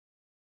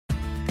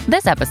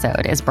This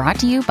episode is brought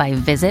to you by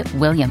Visit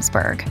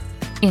Williamsburg.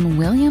 In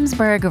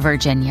Williamsburg,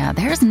 Virginia,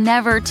 there's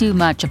never too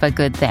much of a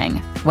good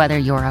thing. Whether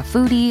you're a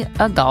foodie,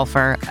 a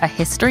golfer, a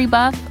history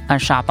buff, a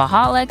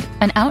shopaholic,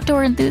 an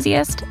outdoor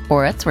enthusiast,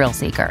 or a thrill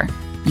seeker,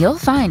 you'll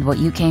find what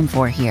you came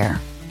for here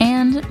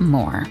and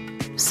more.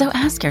 So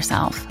ask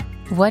yourself,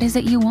 what is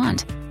it you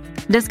want?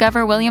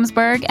 Discover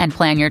Williamsburg and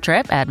plan your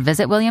trip at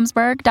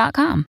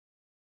visitwilliamsburg.com.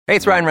 Hey,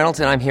 it's Ryan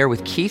Reynolds, and I'm here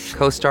with Keith,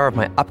 co-star of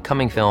my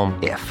upcoming film,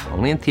 If,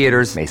 only in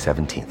theaters May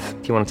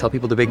 17th. Do you want to tell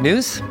people the big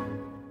news?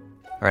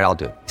 All right, I'll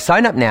do it.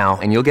 Sign up now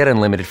and you'll get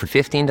unlimited for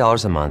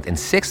 $15 a month and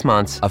 6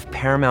 months of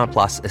Paramount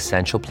Plus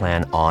Essential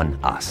Plan on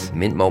us.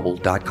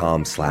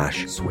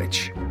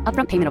 MintMobile.com/switch.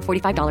 Upfront payment of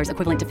 $45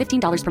 equivalent to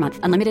 $15 per month.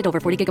 Unlimited over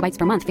 40 gigabytes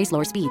per month. Face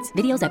lower speeds.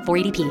 Videos at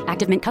 480p.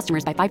 Active Mint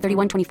customers by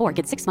 531.24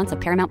 get 6 months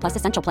of Paramount Plus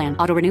Essential Plan.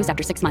 Auto renews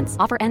after 6 months.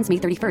 Offer ends May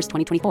 31st,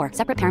 2024.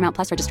 Separate Paramount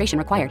Plus registration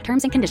required.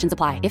 Terms and conditions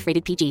apply if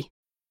rated PG.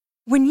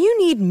 When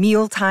you need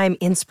mealtime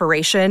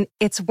inspiration,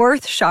 it's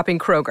worth shopping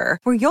Kroger,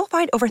 where you'll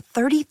find over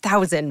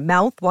 30,000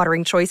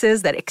 mouth-watering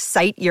choices that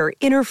excite your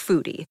inner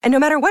foodie. And no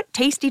matter what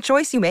tasty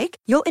choice you make,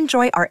 you'll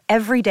enjoy our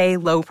everyday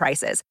low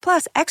prices,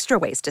 plus extra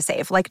ways to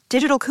save, like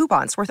digital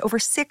coupons worth over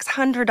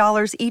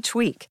 $600 each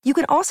week. You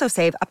can also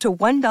save up to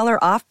 $1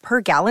 off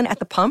per gallon at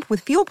the pump with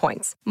fuel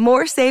points.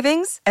 More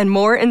savings and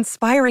more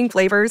inspiring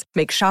flavors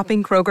make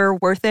shopping Kroger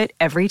worth it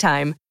every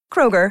time.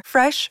 Kroger,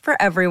 fresh for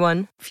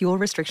everyone. Fuel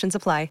restrictions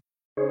apply.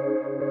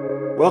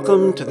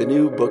 Welcome to the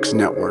New Books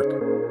Network.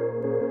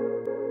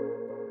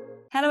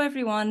 Hello,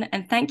 everyone,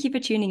 and thank you for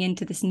tuning in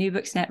to this New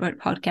Books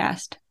Network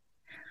podcast.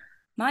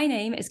 My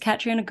name is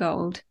Katriona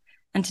Gold,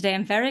 and today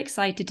I'm very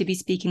excited to be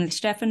speaking with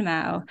Stefan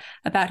Mao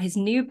about his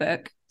new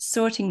book,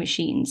 Sorting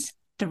Machines,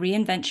 The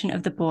Reinvention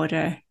of the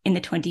Border in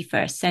the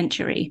 21st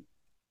Century.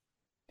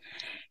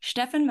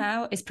 Stefan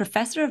Mao is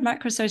Professor of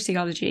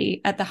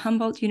Macrosociology at the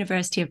Humboldt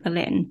University of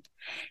Berlin.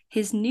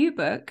 His new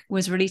book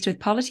was released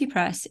with Polity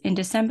Press in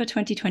December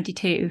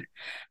 2022,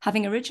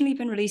 having originally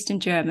been released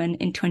in German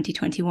in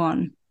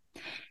 2021.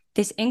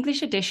 This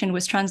English edition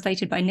was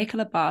translated by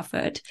Nicola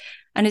Barfoot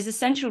and is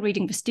essential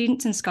reading for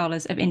students and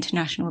scholars of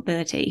international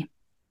ability.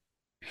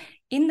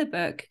 In the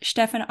book,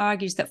 Stefan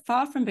argues that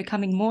far from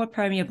becoming more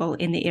permeable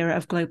in the era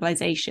of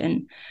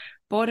globalization,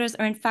 borders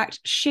are in fact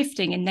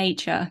shifting in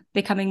nature,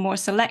 becoming more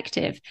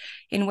selective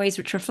in ways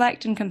which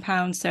reflect and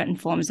compound certain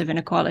forms of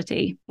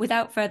inequality.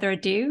 Without further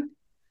ado,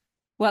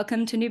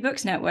 welcome to New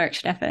Books Network,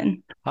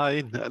 Stefan.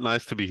 Hi,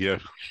 nice to be here.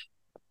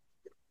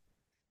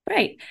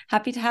 Great,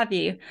 happy to have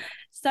you.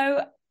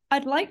 So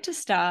I'd like to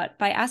start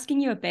by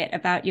asking you a bit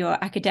about your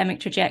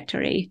academic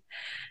trajectory.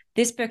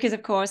 This book is,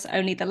 of course,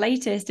 only the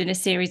latest in a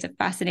series of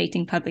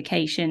fascinating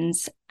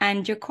publications,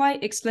 and you're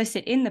quite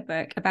explicit in the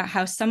book about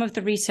how some of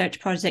the research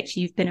projects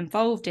you've been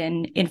involved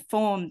in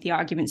inform the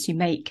arguments you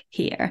make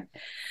here.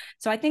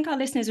 So I think our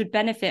listeners would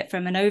benefit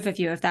from an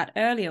overview of that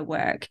earlier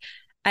work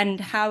and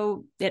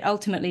how it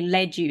ultimately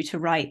led you to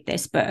write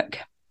this book.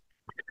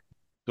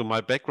 So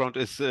my background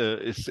is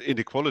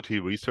inequality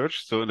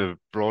research, so in a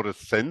broader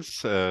sense.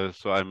 So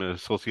I'm a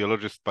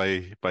sociologist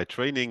by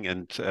training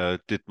and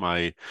did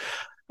my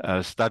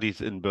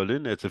studies in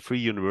Berlin at the Free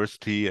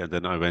University, and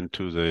then I went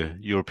to the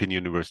European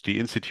University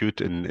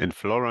Institute in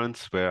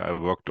Florence, where I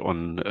worked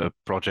on a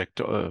project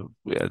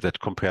that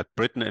compared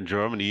Britain and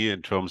Germany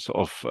in terms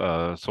of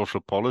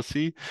social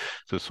policy,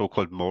 the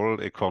so-called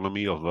moral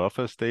economy of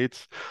welfare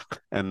states.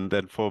 And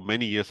then for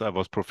many years I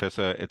was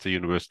professor at the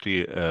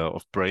University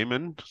of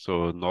Bremen,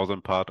 so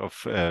northern part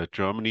of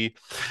Germany,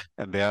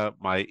 and there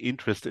my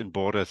interest in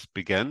borders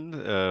began,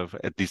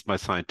 at least my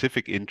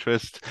scientific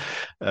interest.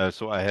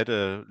 So I had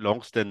a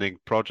long-standing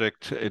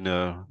project in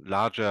a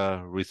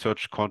larger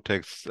research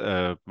context,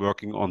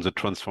 working on the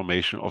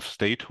transformation of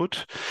statehood.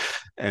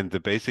 And the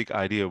basic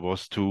idea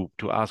was to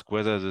ask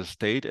whether the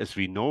state as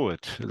we know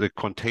it, the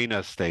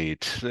container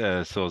state,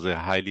 so the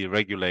highly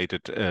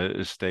regulated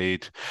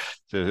state,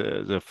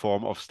 the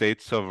form of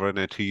state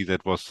sovereignty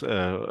that was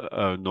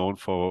known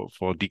for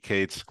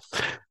decades,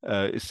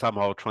 is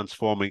somehow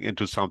transforming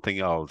into something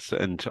else.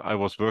 And I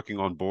was working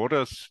on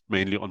borders,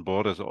 mainly on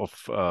borders of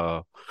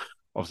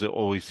the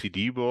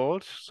OECD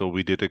world. So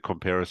we did a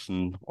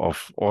comparison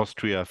of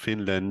Austria,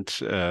 Finland,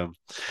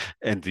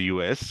 and the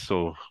US.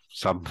 So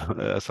some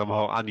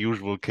somehow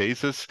unusual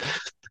cases.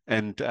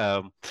 And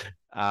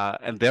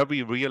there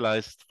we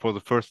realized for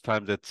the first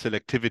time that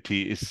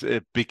selectivity is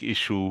a big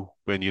issue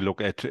when you look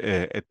at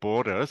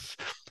borders.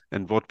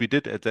 And what we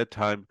did at that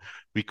time,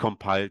 we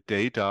compiled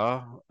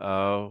data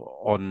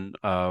on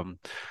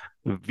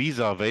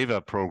visa waiver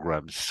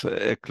programs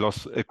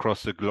across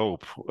the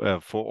globe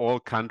for all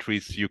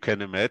countries you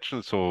can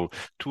imagine. So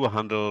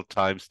 200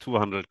 times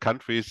 200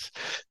 countries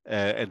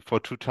and for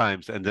 2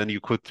 times. And then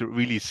you could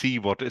really see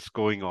what is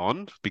going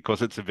on,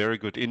 because it's a very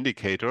good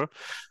indicator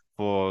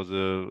for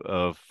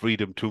the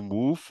freedom to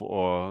move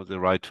or the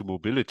right to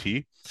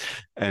mobility.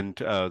 And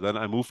then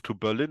I moved to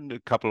Berlin a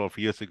couple of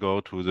years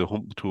ago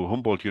to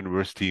Humboldt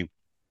University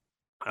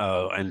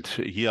And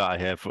here I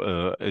have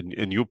a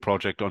new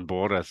project on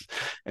borders,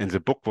 and the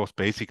book was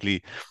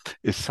basically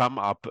a sum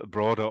up, a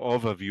broader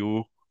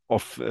overview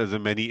of the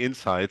many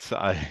insights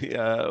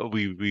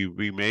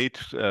we made,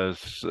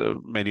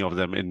 many of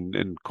them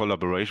in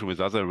collaboration with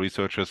other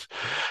researchers,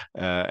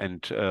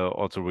 and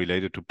also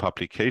related to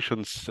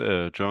publications,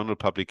 journal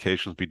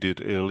publications we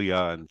did earlier,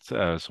 and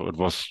so it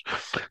was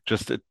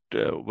just a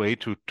way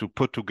to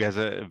put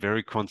together a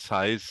very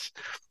concise,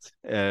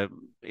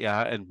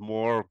 and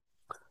more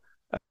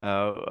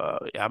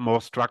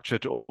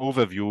structured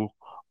overview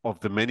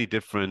of the many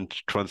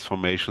different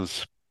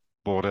transformations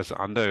borders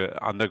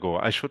undergo.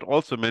 I should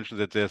also mention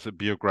that there's a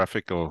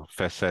biographical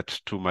facet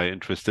to my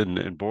interest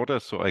in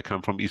borders. So I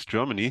come from East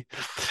Germany,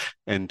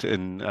 and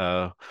in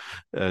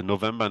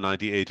November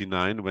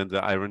 1989, when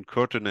the Iron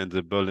Curtain and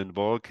the Berlin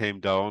Wall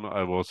came down,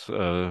 I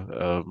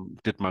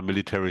did my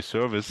military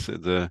service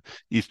in the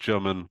East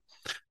German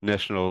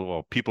National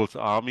or People's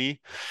Army.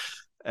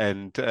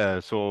 And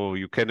so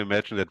you can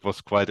imagine that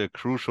was quite a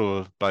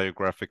crucial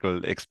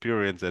biographical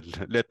experience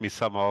that led me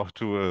somehow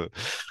to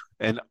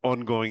an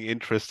ongoing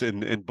interest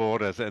in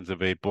borders and the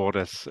way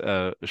borders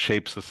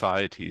shape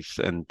societies.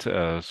 And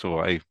so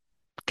I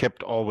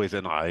kept always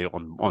an eye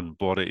on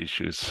border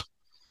issues.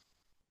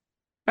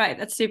 Right,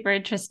 that's super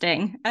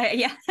interesting.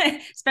 Yeah,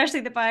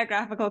 especially the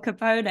biographical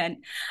component.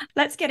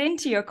 Let's get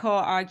into your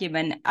core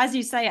argument. As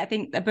you say, I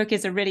think the book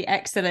is a really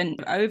excellent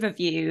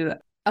overview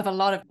of a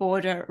lot of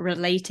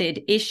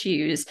border-related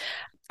issues.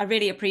 I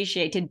really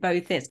appreciated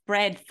both its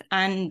breadth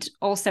and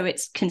also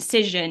its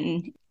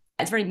concision.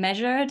 It's very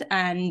measured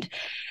and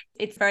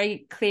it's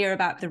very clear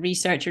about the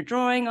research you're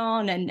drawing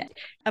on, and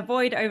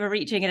avoid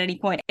overreaching at any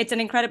point. It's an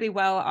incredibly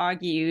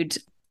well-argued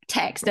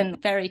text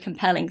and very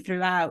compelling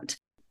throughout.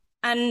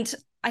 And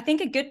I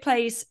think a good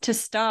place to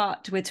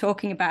start with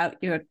talking about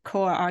your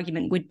core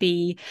argument would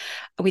be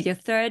with your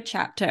third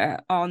chapter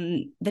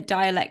on the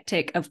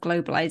dialectic of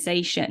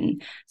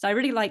globalization. So I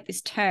really like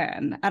this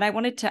term, and I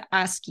wanted to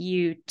ask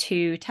you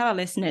to tell our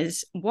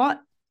listeners,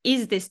 what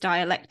is this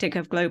dialectic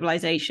of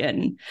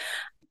globalization,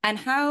 and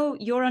how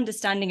your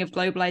understanding of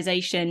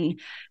globalization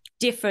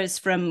differs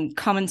from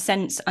common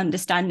sense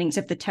understandings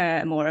of the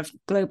term or of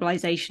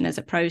globalization as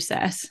a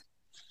process?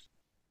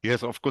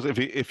 Yes, of course.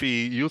 If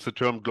we use the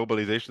term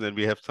globalization, then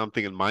we have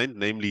something in mind,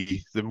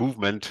 namely the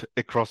movement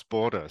across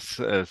borders.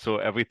 So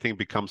everything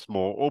becomes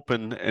more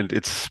open, and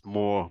it's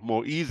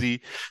more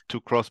easy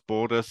to cross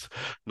borders,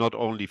 not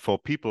only for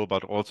people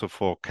but also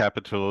for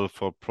capital,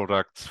 for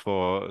products,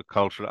 for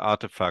cultural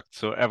artifacts.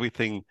 So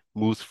everything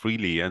moves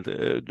freely. And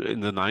in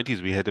the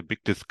 90s, we had a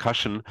big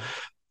discussion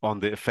on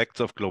the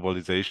effects of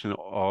globalization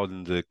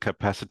on the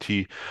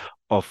capacity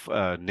of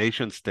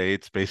nation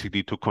states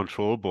basically to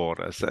control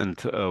borders. And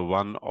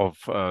one of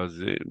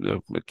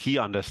the key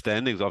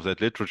understandings of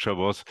that literature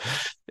was,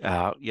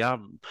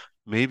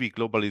 maybe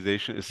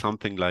globalization is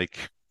something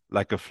like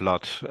a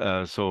flood.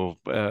 So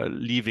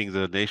leaving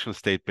the nation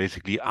state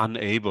basically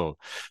unable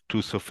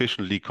to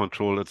sufficiently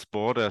control its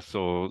borders.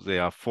 So they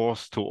are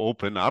forced to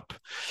open up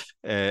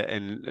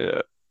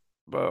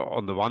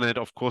on the one hand,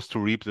 of course, to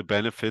reap the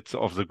benefits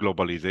of the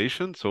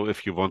globalization. So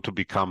if you want to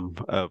become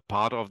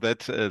part of that,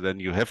 then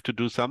you have to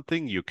do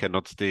something. You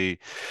cannot stay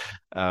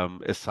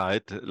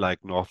aside like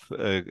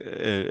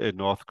a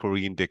North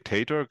Korean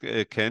dictator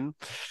can.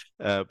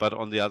 But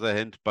on the other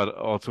hand, but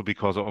also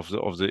because of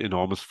the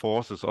enormous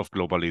forces of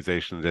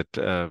globalization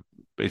that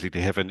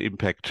basically have an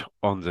impact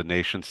on the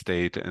nation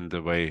state and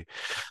the way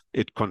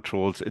it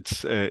controls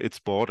its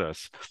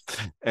borders.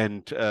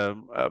 And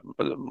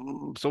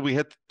so we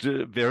had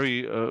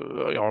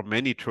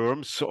many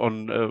terms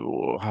on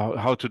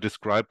how to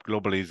describe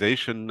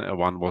globalization.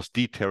 One was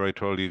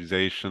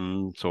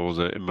deterritorialization, so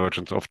the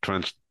emergence of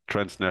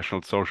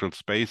transnational social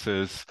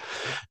spaces,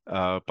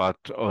 but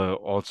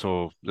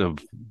also the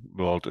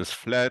world is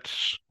flat,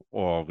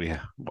 or we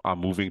are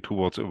moving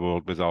towards a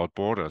world without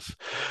borders.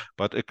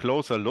 But a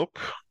closer look,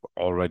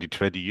 already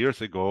 20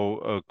 years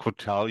ago, could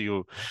tell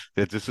you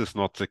that this is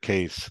not the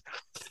case.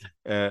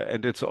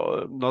 And it's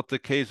not the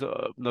case,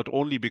 not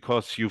only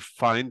because you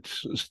find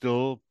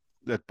still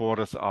that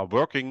borders are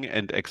working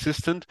and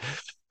existent,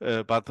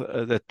 but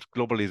that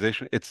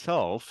globalization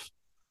itself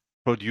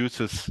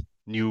produces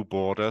new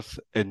borders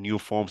and new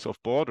forms of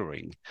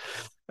bordering.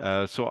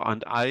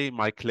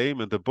 My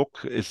claim in the book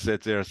is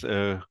that there's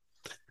a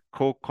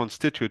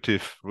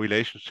co-constitutive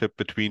relationship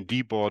between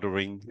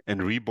debordering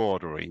and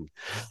rebordering.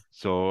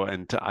 So,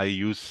 and I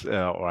use,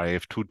 or I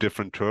have two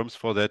different terms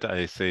for that.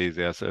 I say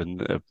there's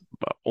an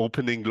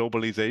opening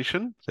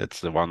globalization. That's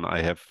the one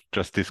I have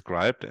just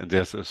described. And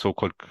there's a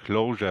so-called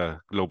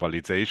closure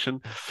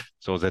globalization.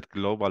 So that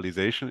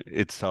globalization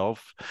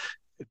itself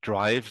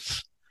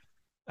drives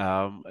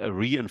a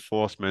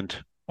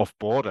reinforcement of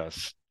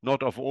borders,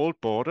 not of old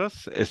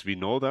borders as we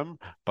know them,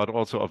 but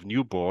also of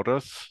new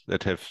borders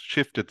that have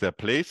shifted their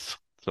place.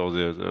 So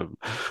the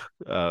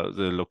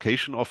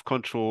location of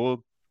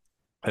control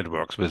It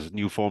works with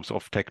new forms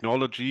of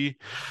technology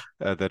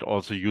that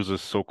also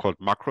uses so-called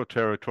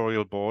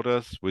macro-territorial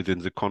borders within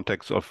the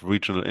context of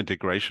regional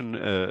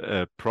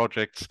integration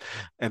projects,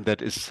 and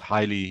that is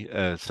highly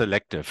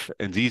selective.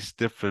 And these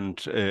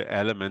different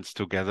elements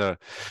together,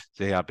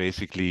 they are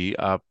basically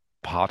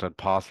part and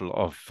parcel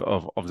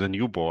of the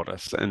new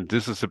borders. And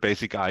this is the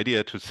basic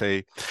idea to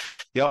say,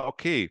 yeah,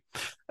 okay,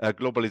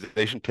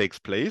 globalization takes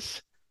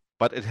place,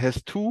 but it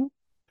has two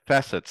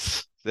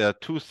facets. There are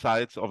two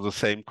sides of the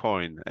same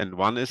coin, and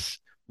one is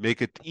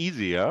make it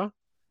easier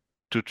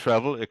to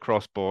travel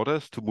across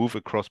borders, to move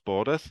across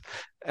borders,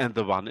 and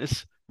the one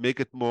is make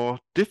it more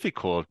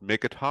difficult,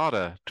 make it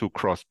harder to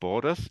cross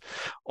borders,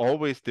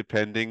 always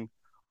depending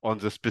on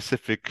the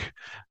specific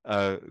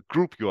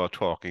group you are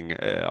talking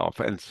of.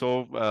 And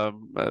so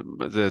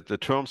the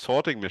term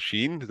sorting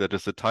machine, that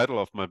is the title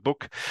of my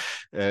book,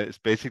 is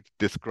basically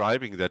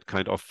describing that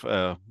kind of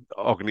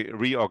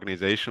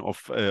reorganization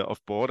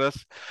of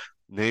borders,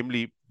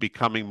 namely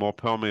becoming more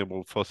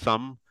permeable for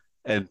some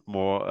and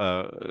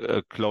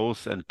more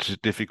close and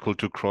difficult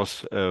to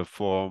cross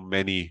for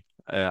many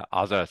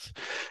others.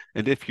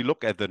 And if you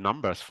look at the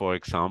numbers, for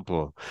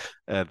example,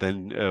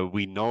 then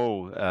we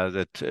know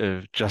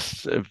that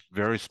just a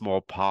very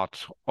small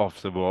part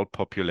of the world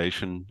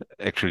population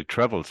actually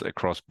travels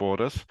across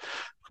borders.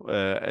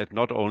 And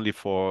not only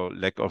for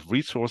lack of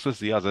resources,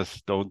 the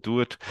others don't do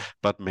it,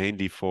 but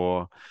mainly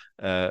for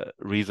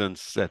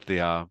reasons that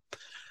they are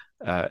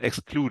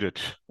excluded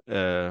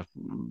from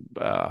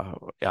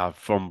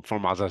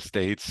other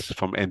states,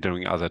 from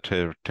entering other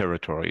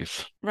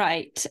territories.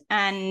 Right.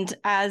 And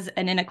as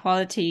an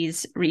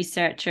inequalities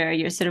researcher,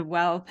 you're sort of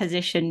well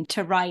positioned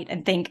to write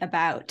and think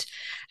about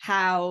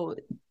how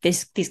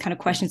these kind of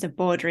questions of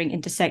bordering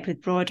intersect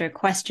with broader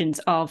questions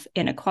of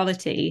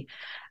inequality.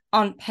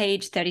 On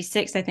page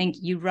 36, I think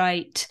you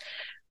write,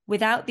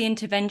 without the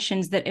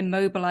interventions that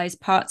immobilize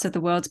parts of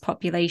the world's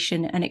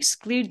population and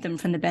exclude them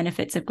from the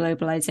benefits of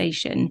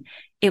globalization,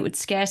 it would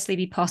scarcely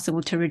be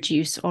possible to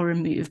reduce or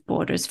remove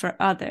borders for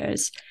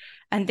others.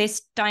 And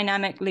this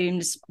dynamic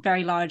looms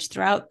very large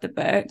throughout the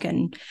book,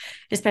 and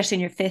especially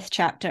in your 5th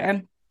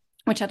chapter,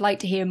 which I'd like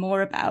to hear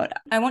more about.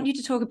 I want you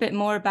to talk a bit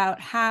more about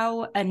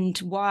how and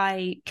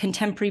why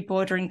contemporary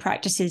bordering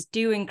practices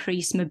do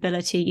increase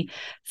mobility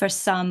for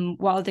some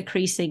while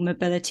decreasing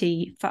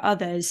mobility for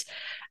others,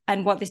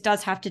 and what this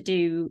does have to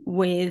do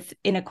with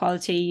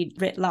inequality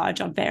writ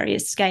large on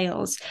various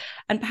scales.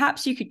 And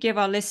perhaps you could give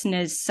our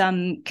listeners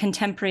some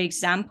contemporary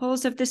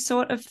examples of this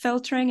sort of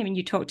filtering. I mean,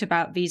 you talked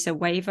about visa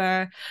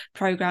waiver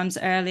programs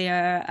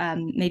earlier,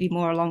 maybe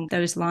more along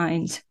those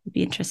lines would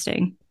be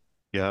interesting.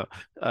 Yeah,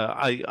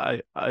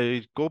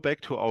 I go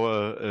back to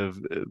our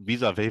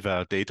visa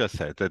waiver data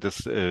set. That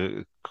is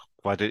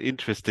quite an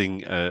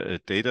interesting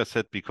data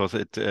set, because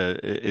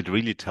it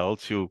really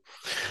tells you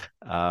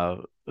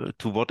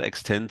to what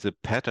extent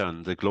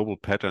the global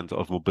patterns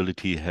of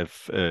mobility have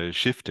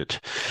shifted.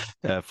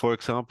 For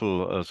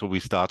example, so we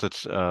started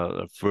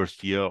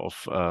first year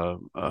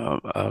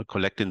of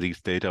collecting these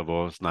data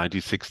was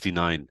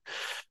 1969.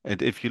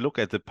 And if you look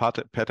at the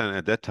pattern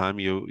at that time,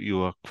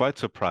 you are quite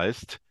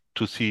surprised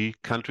to see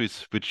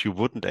countries which you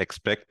wouldn't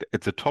expect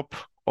at the top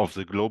of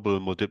the global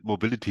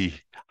mobility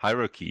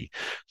hierarchy.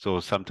 So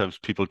sometimes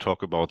people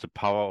talk about the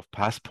power of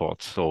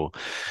passports. So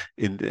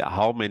in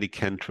how many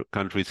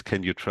countries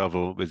can you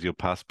travel with your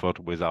passport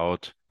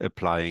without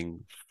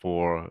applying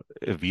for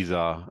a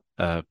visa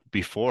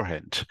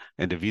beforehand?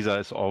 And a visa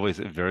is always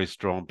a very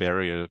strong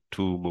barrier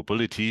to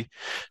mobility,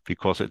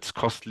 because it's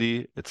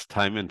costly, it's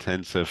time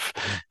intensive,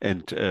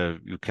 and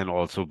you can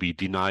also be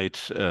denied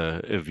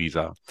a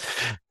visa.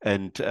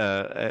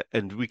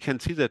 And we can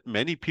see that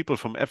many people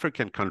from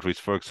African countries,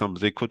 for example,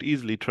 they could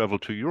easily travel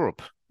to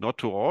Europe, not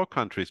to all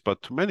countries,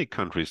 but to many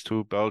countries,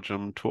 to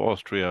Belgium, to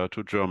Austria,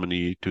 to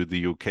Germany, to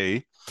the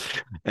UK.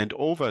 And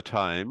over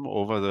time,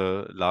 over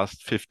the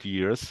last 50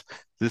 years,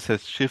 this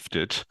has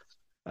shifted,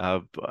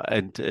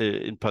 and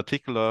in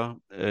particular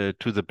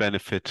to the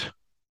benefit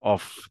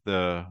of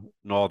the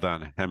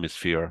Northern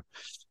Hemisphere,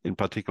 in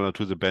particular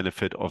to the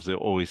benefit of the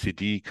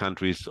OECD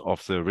countries,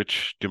 of the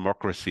rich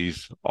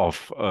democracies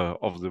of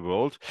the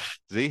world.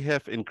 They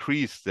have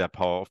increased their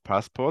power of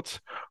passports,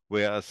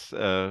 whereas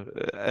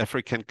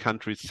African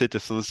countries'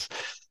 citizens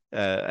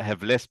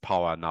have less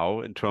power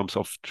now in terms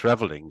of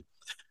traveling.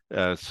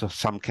 So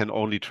some can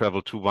only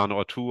travel to 1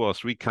 or 2 or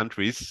 3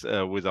 countries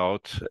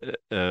without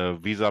a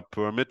visa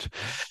permit,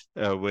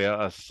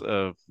 whereas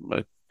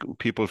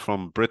people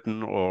from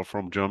Britain or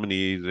from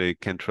Germany, they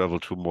can travel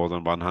to more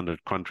than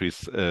 100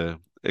 countries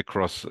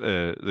across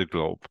the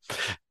globe.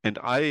 And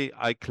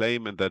I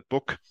claim in that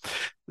book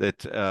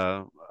that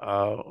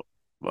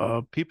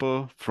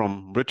people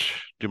from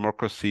rich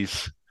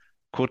democracies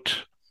could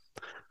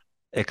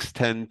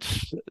extend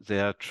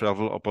their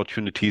travel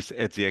opportunities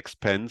at the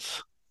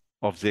expense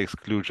of the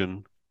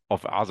exclusion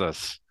of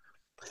others.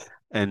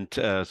 And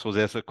so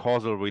there's a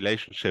causal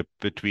relationship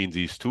between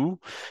these two,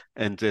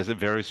 and there's a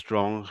very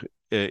strong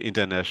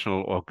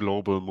international or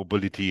global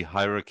mobility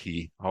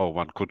hierarchy, how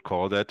one could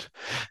call that.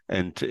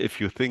 And if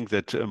you think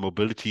that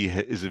mobility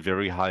is a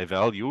very high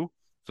value,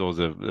 so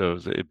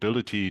the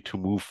ability to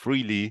move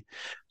freely,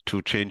 to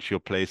change your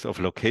place of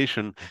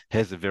location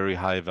has a very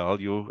high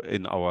value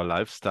in our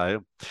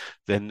lifestyle,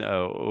 then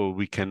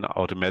we can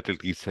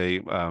automatically say,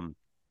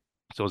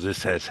 so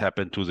this has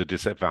happened to the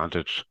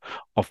disadvantage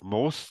of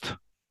most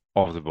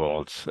of the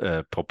world's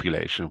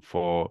population.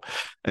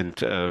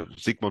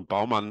 Zygmunt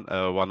Bauman,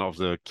 one of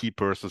the key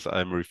persons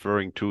I'm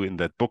referring to in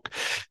that book,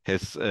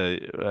 has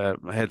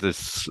had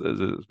this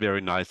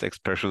very nice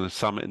expression: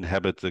 some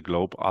inhabit the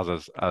globe,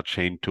 others are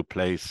chained to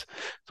place.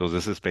 So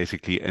this is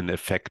basically an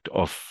effect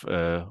of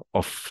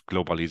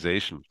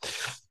globalization.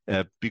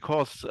 Why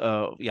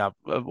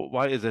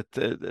is it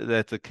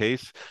that the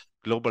case?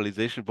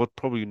 Globalization would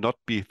probably not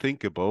be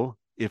thinkable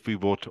if we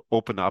would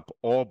open up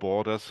all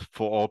borders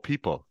for all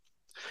people,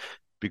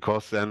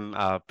 because then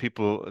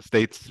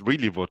states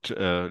really would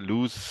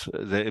lose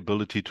their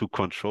ability to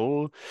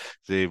control.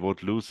 They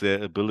would lose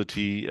their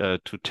ability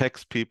to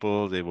tax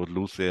people. They would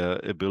lose their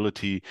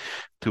ability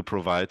to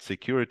provide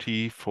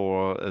security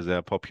for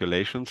their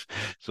populations.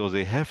 So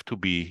they have to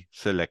be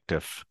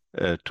selective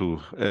to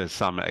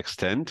some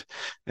extent.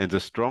 And the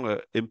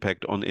stronger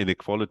impact on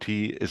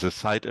inequality is a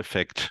side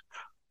effect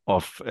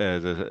of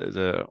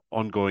the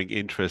ongoing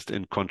interest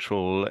in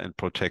control and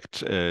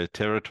protect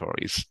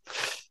territories.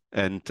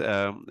 And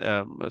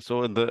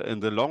so in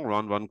the long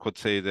run, one could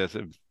say there's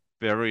a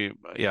very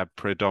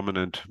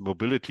predominant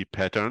mobility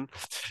pattern.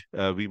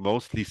 We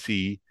mostly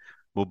see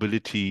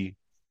mobility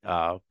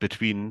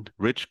between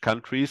rich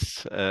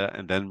countries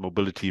and then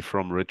mobility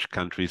from rich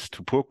countries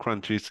to poor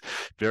countries,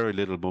 very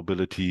little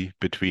mobility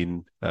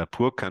between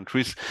poor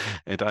countries.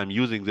 And I'm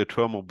using the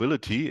term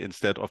mobility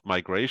instead of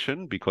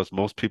migration, because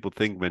most people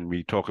think when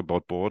we talk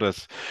about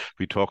borders,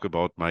 we talk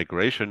about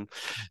migration,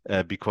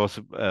 because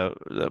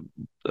the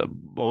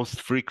most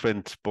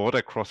frequent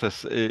border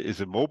crosses is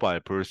a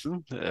mobile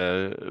person,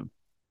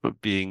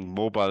 being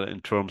mobile in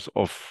terms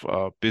of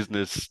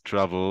business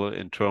travel,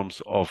 in terms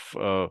of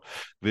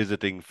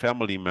visiting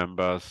family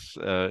members,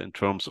 in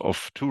terms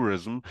of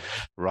tourism,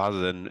 rather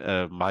than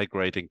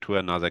migrating to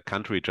another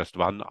country. Just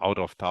 1 out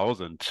of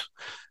 1,000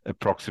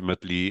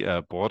 approximately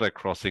border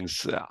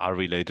crossings are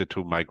related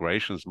to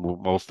migrations.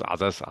 Most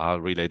others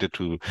are related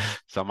to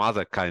some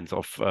other kinds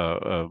of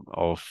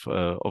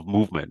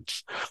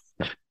movements.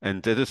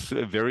 And that is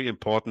very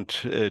important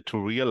to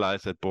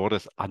realize that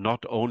borders are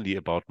not only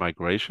about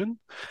migration,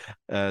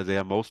 they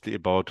are mostly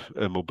about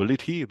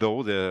mobility,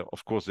 though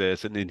of course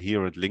there's an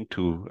inherent link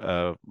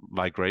to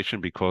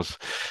migration, because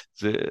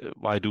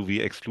why do we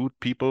exclude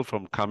people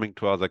from coming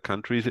to other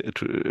countries,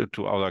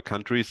 to other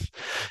countries?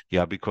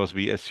 Yeah, because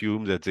we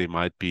assume that they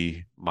might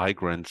be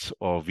migrants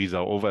or visa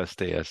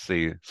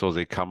overstayers. So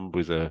they come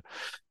with a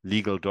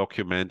legal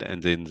document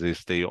and then they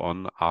stay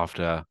on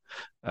after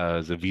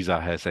the visa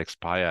has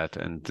expired.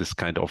 And this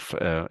kind of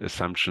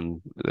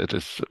assumption, that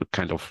is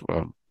kind of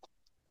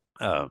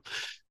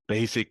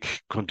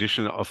basic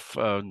condition of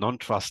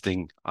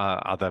non-trusting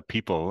other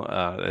people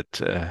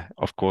that,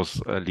 of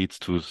course, leads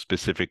to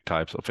specific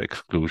types of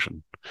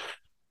exclusion.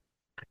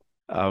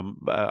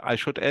 I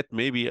should add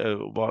maybe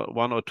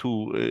one or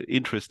two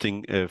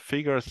interesting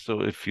figures.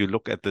 So if you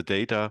look at the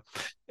data,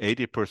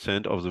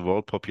 80% of the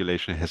world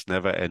population has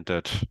never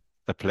entered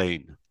a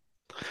plane.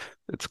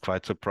 It's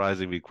quite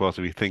surprising, because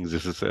we think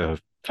this is a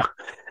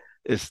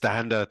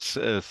standard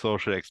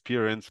social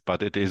experience,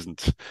 but it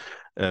isn't.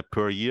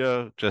 Per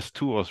year, just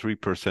 2 or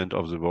 3%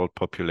 of the world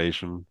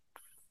population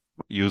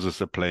uses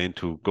a plane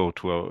to go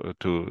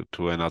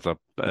to another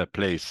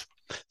place.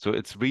 So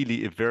it's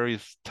really a very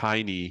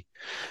tiny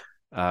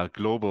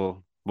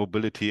global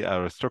mobility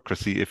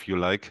aristocracy, if you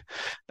like,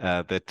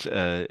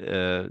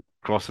 that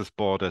crosses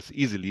borders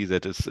easily,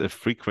 that is a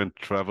frequent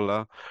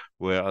traveler,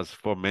 whereas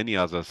for many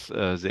others,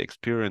 the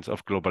experience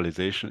of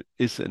globalization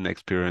is an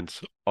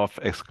experience of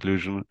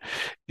exclusion,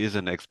 is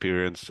an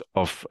experience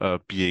of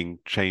being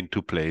chained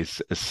to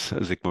place, as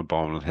Zygmunt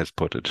Bauman has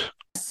put it.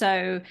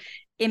 So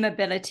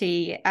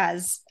immobility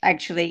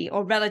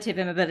or relative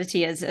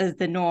immobility as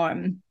the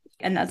norm.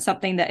 And that's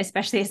something that,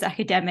 especially as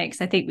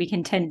academics, I think we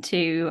can tend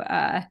to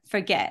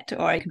forget,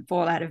 or it can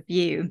fall out of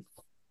view.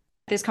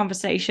 This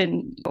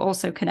conversation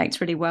also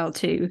connects really well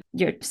to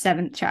your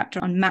 7th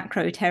chapter on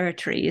macro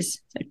territories,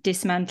 so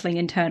dismantling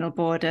internal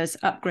borders,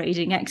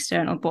 upgrading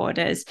external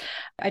borders.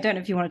 I don't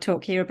know if you want to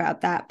talk here about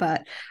that,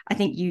 but I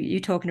think you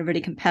talk in a really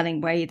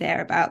compelling way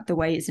there about the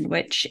ways in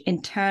which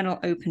internal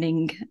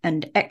opening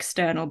and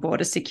external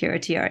border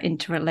security are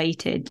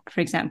interrelated,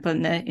 for example,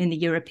 in the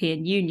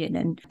European Union.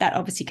 And that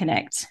obviously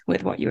connects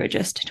with what you were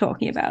just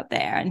talking about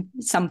there and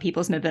some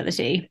people's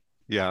mobility.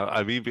 Yeah,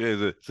 I mean,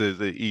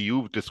 the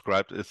EU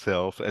described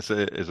itself as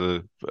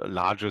a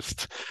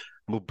largest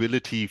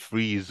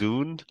mobility-free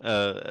zone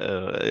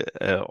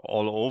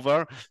all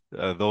over,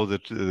 though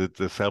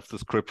the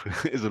self-description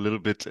is a little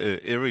bit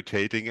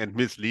irritating and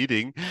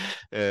misleading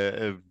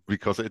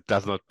because it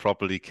does not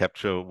properly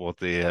capture what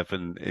they have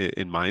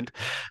in mind.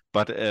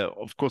 But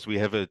of course, we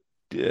have a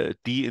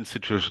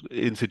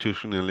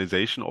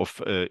deinstitutionalization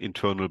of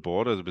internal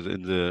borders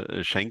within the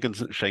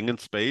Schengen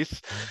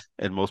space.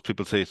 And most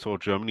people say, so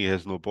Germany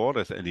has no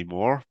borders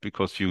anymore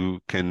because you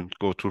can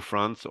go to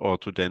France or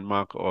to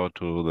Denmark or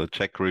to the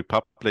Czech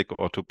Republic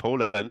or to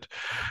Poland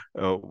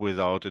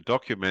without a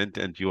document,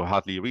 and you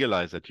hardly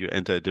realize that you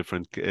enter a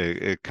different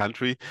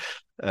country.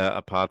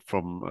 Apart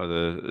from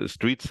the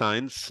street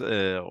signs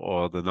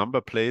or the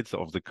number plates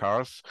of the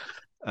cars.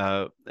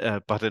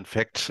 But in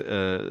fact,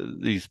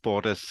 these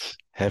borders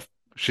have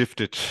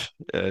shifted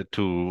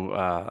to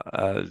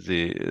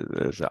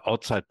the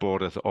outside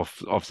borders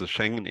of the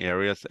Schengen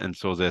areas, and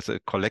so there's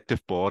a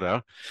collective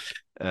border,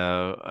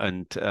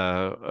 and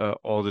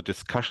all the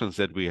discussions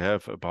that we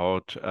have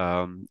about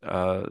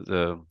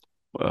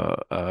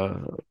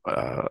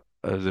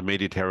the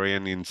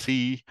Mediterranean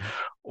Sea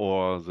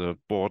or the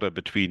border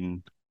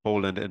between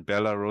Poland and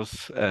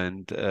Belarus,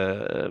 and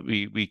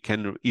we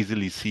can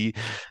easily see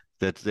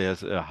that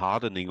there's a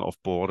hardening of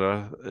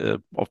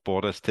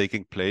borders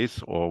taking place,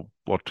 or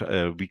what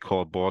we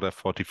call border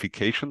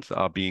fortifications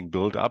are being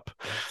built up.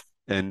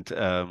 And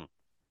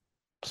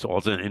it's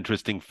also an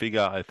interesting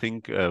figure, I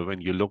think,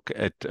 when you look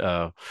at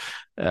the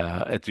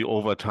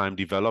overtime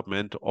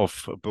development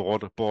of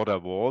border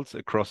walls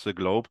across the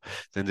globe,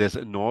 then there's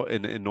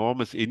an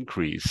enormous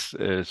increase.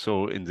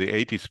 So in the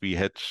 80s, we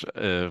had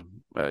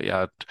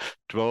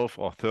 12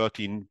 or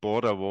 13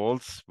 border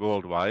walls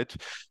worldwide.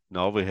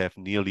 Now we have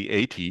nearly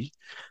 80.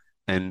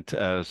 And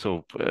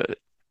so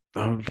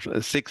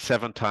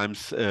 6-7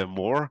 times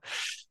more.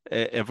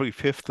 Every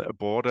fifth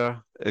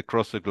border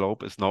across the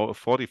globe is now a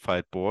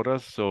fortified border.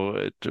 So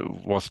it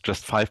was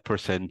just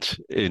 5%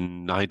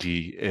 in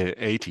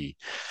 1980.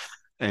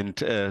 And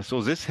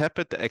so this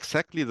happened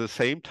exactly the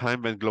same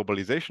time when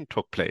globalization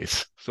took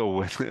place.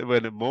 So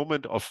when a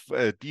moment of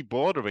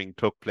debordering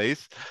took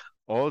place,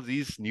 all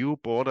these new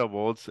border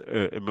walls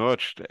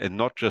emerged, and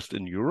not just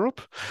in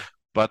Europe,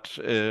 but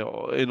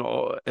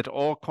at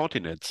all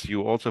continents.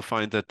 You also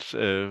find that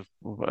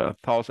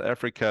South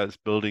Africa is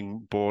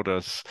building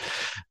borders,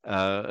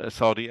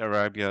 Saudi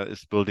Arabia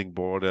is building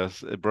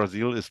borders,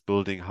 Brazil is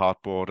building hard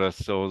borders.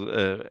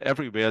 So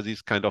everywhere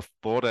these kind of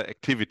border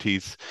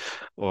activities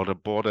or the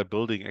border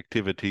building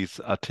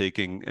activities are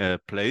taking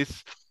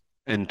place.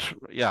 And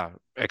yeah,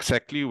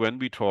 exactly when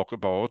we talk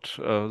about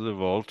the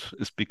world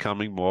is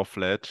becoming more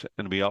flat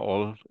and we are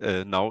all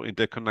now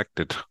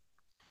interconnected.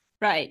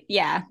 Right.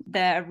 Yeah.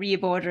 The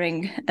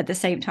rebordering at the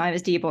same time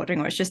as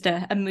debordering, or it's just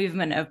a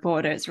movement of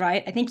borders,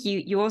 right? I think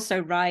you also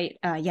write,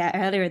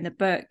 earlier in the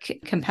book,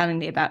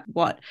 compellingly about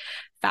what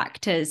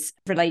factors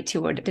relate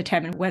to or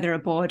determine whether a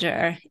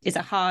border is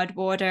a hard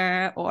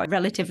border or a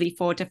relatively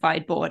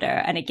fortified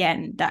border. And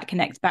again, that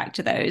connects back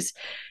to those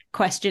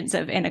questions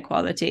of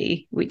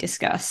inequality we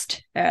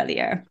discussed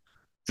earlier.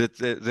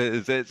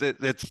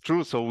 That's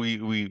true. So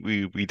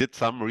we did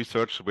some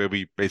research where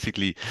we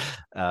basically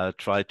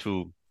try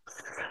to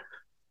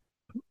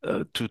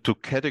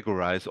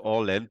categorize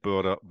all land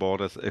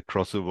borders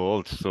across the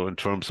world. So in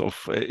terms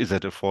of, is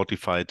it a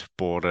fortified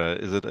border?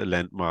 Is it a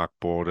landmark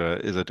border?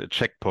 Is it a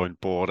checkpoint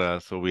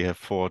border? So we have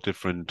 4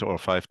 different or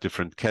 5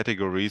 different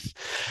categories.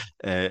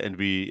 And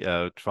we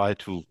try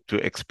to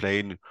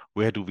explain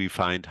where do we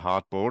find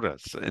hard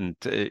borders? And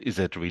is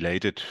it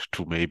related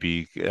to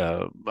maybe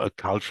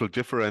cultural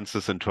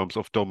differences in terms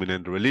of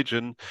dominant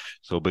religion?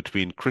 So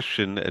between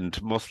Christian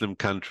and Muslim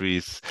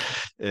countries,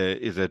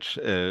 is it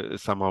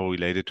somehow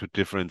related to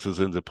differences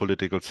in the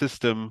political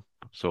system?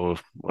 So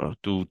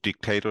do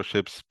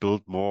dictatorships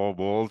build more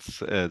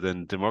walls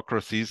than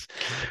democracies?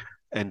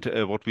 And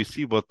what we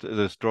see, what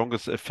the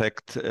strongest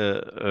effect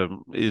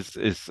is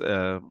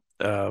the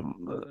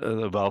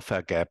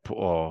welfare gap,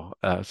 or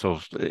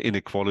so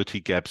inequality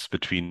gaps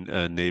between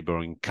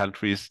neighboring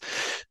countries.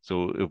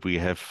 So if we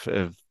have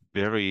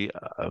very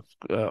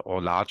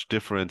or large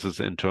differences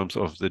in terms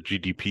of the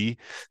GDP,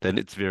 then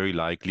it's very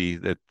likely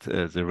that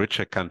the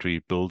richer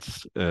country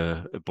builds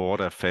a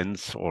border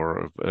fence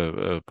or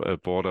a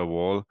border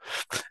wall.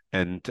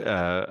 And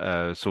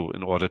so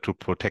in order to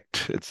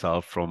protect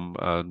itself from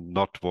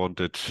not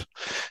wanted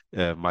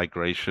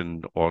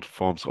migration or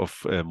forms of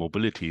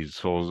mobility.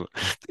 So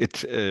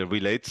it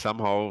relates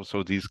somehow,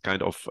 so these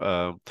kind of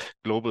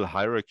global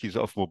hierarchies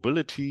of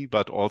mobility,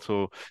 but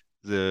also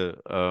the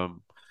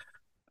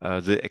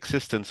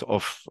existence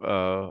of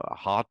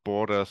hard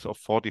borders, of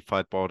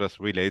fortified borders,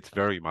 relates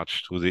very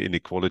much to the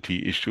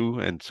inequality issue.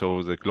 And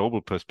so the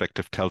global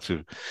perspective tells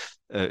you,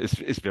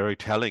 is very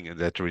telling in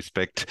that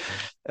respect,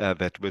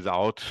 that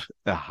without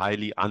a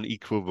highly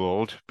unequal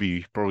world,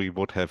 we probably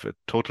would have a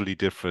totally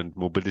different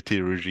mobility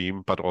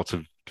regime, but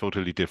also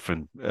totally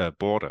different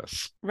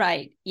borders.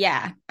 Right.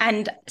 Yeah.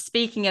 And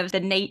speaking of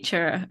the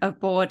nature of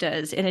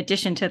borders, in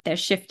addition to their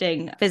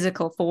shifting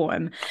physical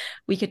form,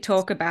 we could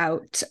talk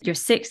about your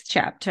 6th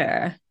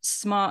chapter,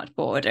 Smart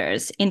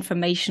Borders,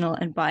 Informational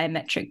and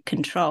Biometric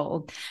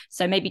Control.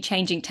 So maybe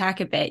changing tack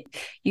a bit,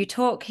 you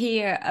talk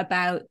here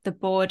about the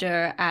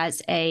border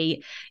as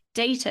a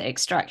data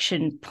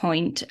extraction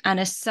point and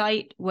a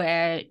site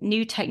where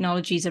new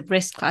technologies of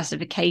risk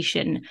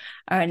classification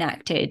are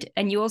enacted.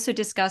 And you also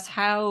discuss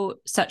how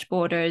such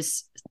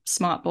borders,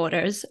 smart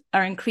borders,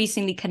 are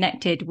increasingly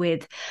connected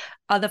with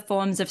other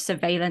forms of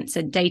surveillance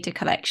and data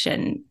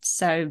collection.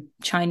 So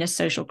China's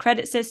social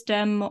credit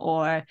system,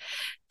 or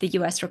the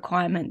US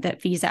requirement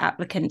that visa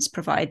applicants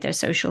provide their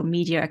social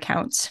media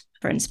accounts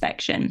for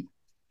inspection.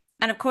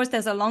 And of course,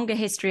 there's a longer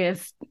history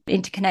of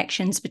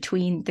interconnections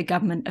between the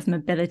government of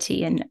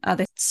mobility and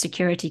other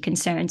security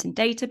concerns and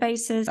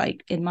databases.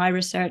 Like in my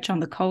research on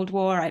the Cold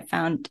War, I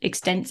found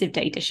extensive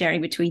data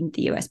sharing between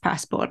the US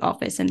Passport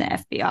Office and the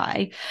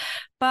FBI.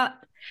 But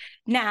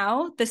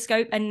now the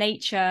scope and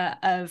nature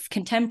of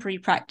contemporary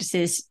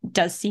practices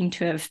does seem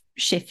to have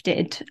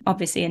shifted,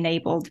 obviously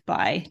enabled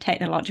by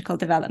technological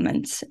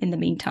developments in the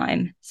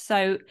meantime.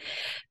 So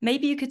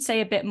maybe you could say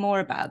a bit more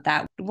about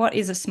that. What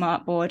is a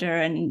smart border,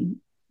 and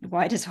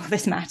why does all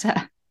this matter?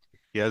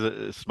 Yeah,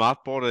 the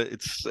smart border,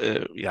 it's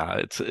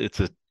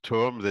a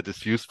term that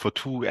is used for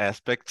two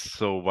aspects.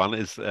 So one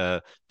is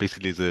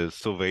basically the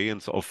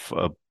surveillance of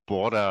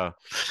border,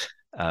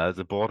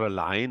 the border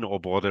line or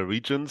border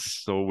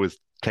regions. So with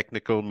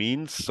technical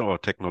means or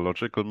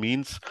technological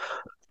means.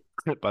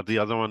 But the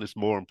other one is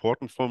more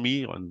important for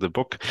me on the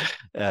book.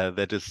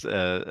 That is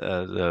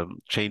the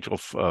change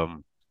of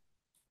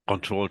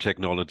control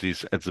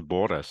technologies at the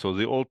border. So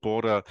the old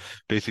border,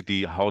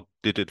 basically, how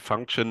did it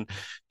function?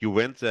 You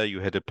went there, you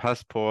had a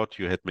passport,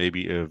 you had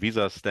maybe a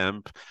visa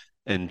stamp,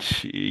 and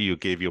you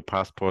gave your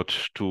passport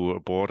to a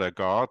border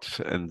guard,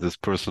 and this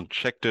person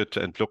checked it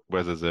and looked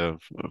whether the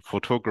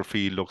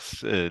photography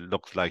looks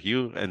like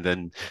you, and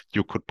then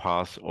you could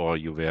pass or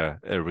you were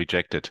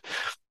rejected.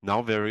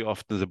 Now, very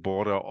often the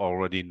border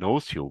already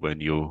knows you when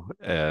you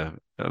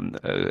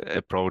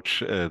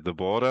approach the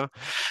border.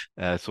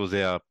 So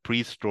there are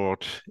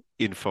pre-stored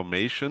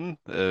information,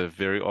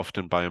 very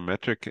often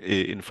biometric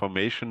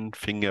information,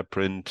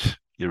 fingerprint,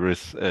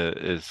 iris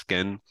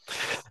scan.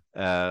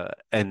 So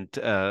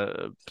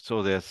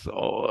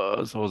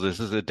this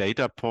is a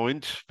data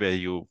point where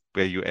you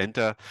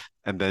enter,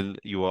 and then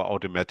you are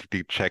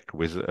automatically checked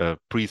with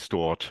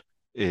pre-stored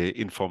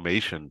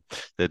information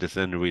that is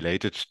then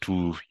related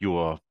to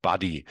your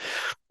body.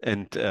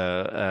 And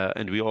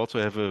we also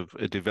have a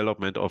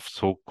development of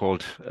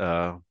so-called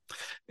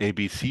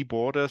ABC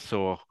borders,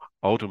 so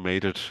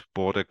automated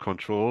border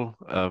control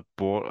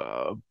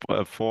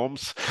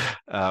forms,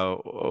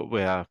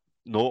 where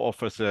no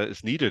officer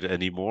is needed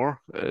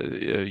anymore.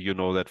 You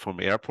know that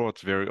from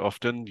airports very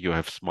often you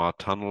have smart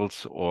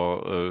tunnels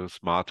or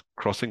smart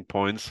crossing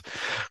points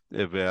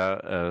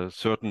where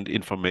certain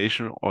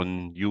information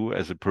on you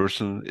as a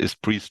person is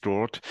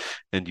pre-stored,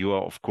 and you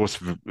are of course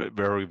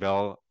very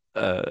well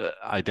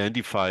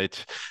identified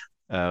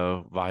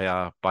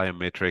via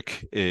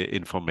biometric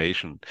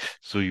information.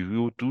 So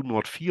you do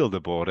not feel the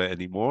border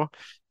anymore.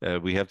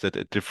 We have that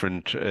at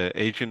different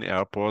Asian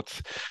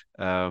airports.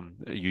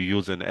 You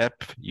use an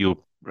app,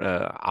 you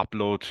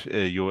upload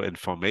your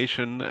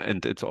information,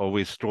 and it's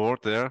always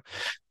stored there.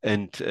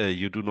 And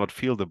you do not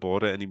feel the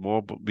border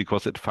anymore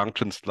because it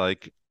functions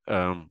like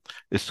a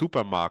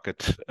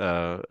supermarket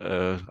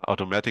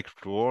automatic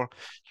door.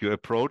 You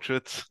approach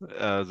it,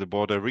 the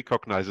border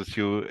recognizes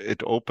you,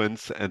 it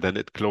opens, and then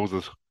it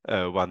closes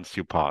once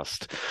you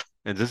passed.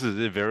 And this is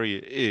a very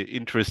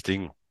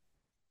interesting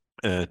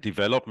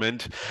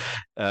development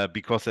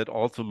because that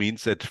also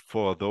means that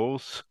for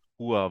those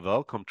who are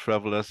welcome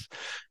travelers,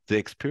 the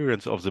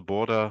experience of the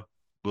border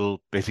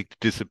will basically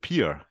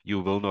disappear.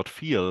 You will not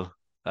feel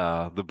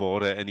the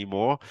border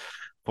anymore.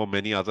 For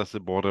many others, the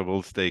border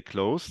will stay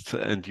closed,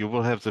 and you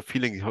will have the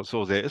feeling,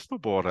 so there is no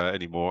border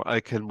anymore. I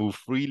can move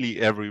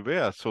freely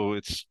everywhere. So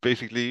it's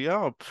basically,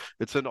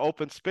 it's an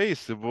open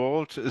space. The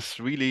world is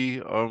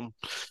really,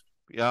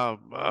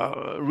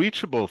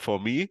 reachable for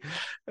me,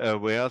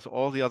 whereas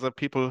all the other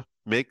people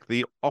make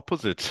the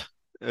opposite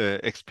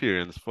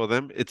experience. For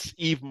them, it's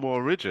even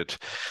more rigid.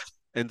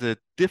 And the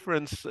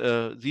difference,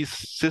 these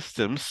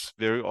systems,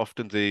 very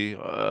often they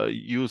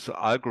use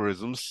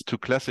algorithms to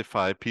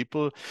classify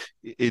people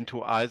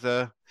into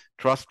either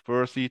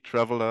trustworthy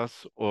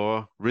travelers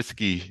or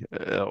risky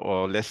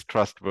or less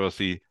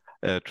trustworthy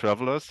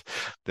travelers.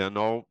 There are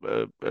now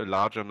a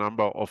larger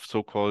number of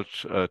so-called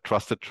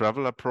trusted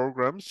traveler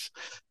programs,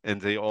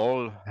 and they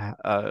all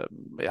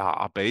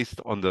are based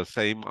on the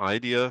same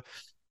idea,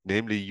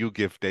 namely you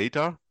give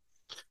data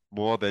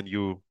more than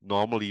you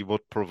normally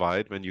would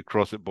provide when you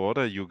cross a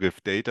border. You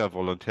give data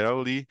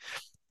voluntarily,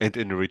 and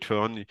in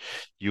return,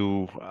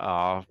 you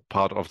are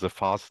part of the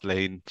fast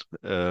lane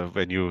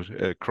when you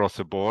cross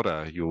a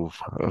border.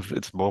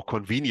 It's more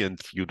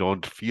convenient. You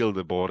don't feel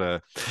the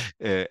border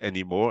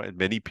anymore. And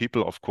many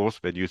people, of course,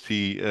 when you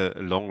see a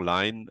long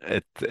line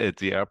at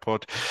the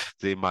airport,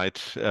 they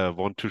might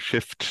want to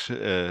shift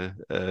to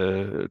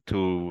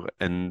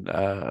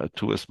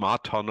a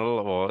smart tunnel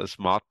or a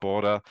smart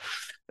border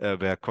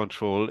where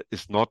control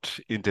is not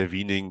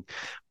intervening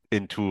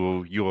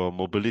into your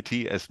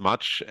mobility as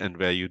much, and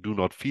where you do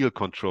not feel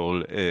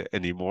control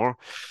anymore.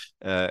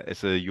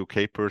 As a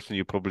UK person,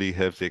 you probably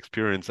have the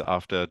experience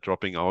after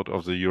dropping out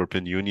of the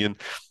European Union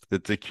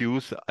that the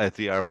queues at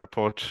the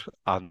airport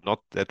are not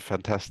that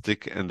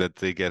fantastic and that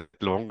they get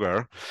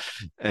longer.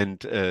 And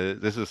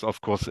this is, of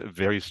course, a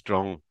very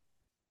strong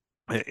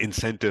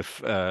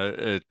incentive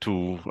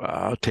to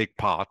take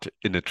part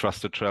in a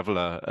trusted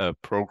traveler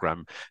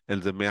program.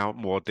 And the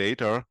more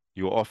data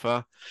you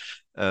offer,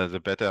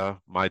 the better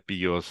might be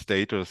your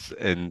status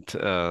and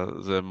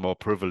the more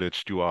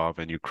privileged you are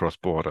when you cross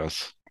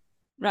borders.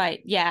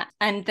 Right. Yeah.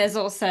 And there's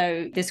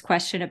also this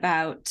question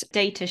about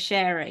data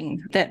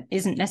sharing that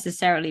isn't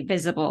necessarily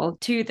visible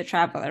to the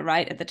traveler,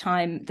 right? At the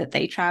time that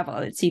they travel,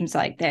 it seems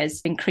like there's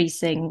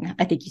increasing,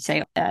 I think you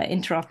say,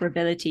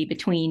 interoperability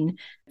between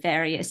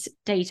various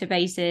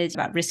databases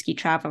about risky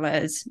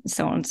travelers,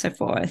 so on and so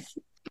forth.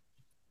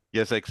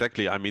 Yes,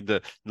 exactly. I mean,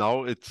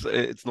 now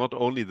it's not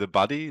only the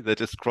body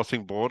that is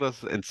crossing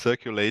borders and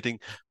circulating,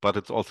 but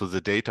it's also the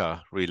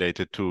data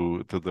related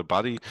to the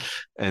body.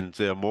 And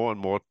there are more and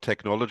more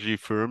technology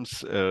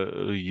firms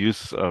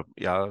use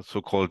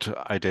so-called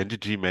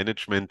identity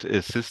management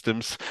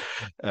systems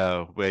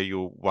where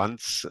you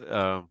once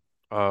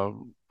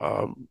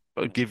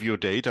give your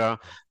data,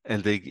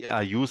 and they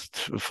are used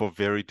for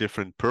very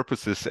different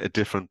purposes at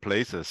different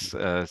places.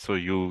 So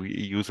you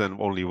use them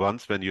only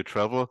once when you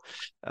travel,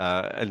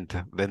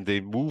 and then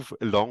they move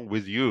along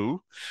with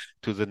you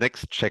to the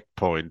next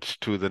checkpoint,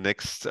 to the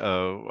next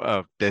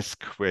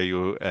desk where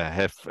you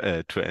have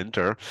to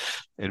enter.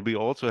 And we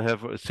also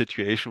have a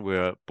situation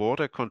where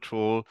border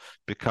control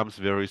becomes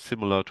very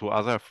similar to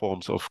other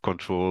forms of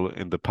control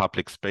in the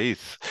public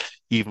space,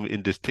 even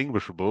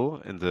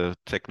indistinguishable. And the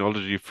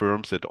technology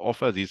firms that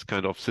offer these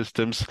kind of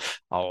systems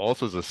are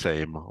also the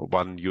same.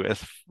 One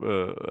US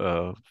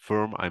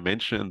firm I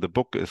mentioned in the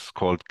book is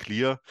called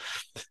Clear.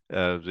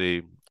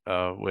 They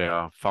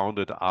were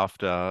founded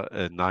after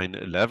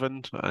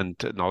 9/11, and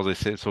now they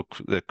say so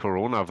the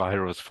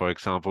coronavirus, for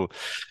example,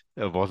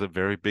 was a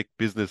very big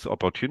business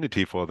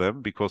opportunity for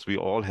them, because we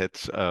all had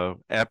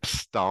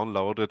apps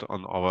downloaded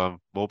on our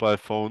mobile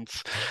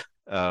phones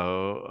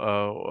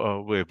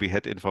where we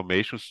had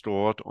information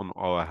stored on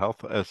our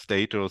health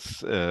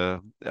status,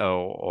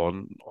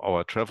 on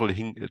our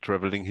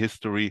traveling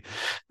history,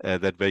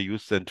 that were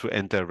used then to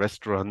enter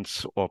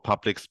restaurants or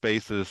public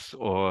spaces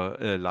or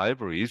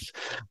libraries.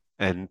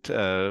 And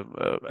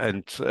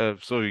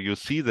so you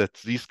see that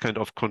these kind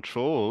of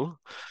control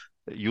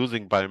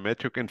using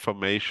biometric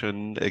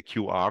information, a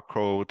QR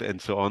code, and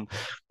so on,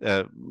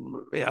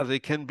 they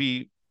can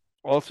be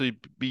also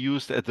be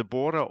used at the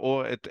border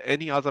or at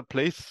any other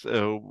place,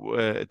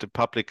 at a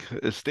public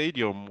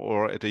stadium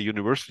or at a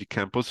university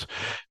campus,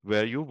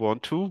 where you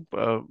want to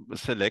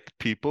select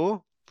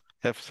people,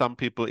 have some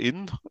people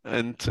in,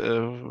 and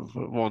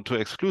want to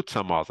exclude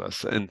some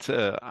others. And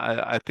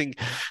I think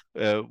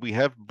we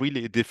have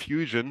really a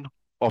diffusion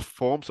of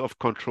forms of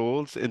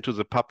controls into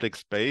the public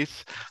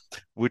space,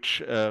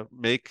 which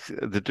make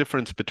the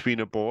difference between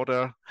a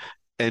border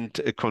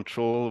and a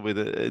control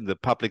in the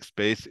public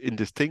space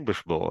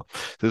indistinguishable.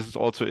 This is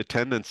also a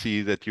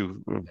tendency that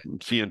you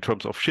see in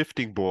terms of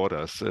shifting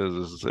borders.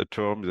 This is a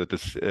term that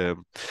is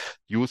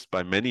used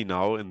by many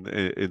now in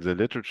the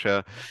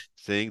literature,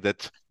 saying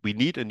that we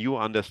need a new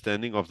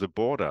understanding of the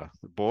border.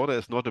 The border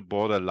is not a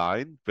border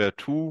line where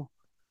two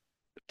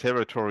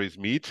territories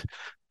meet,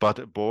 but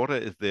a border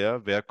is there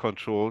where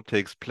control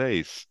takes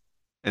place.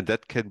 And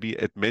that can be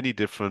at many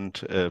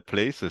different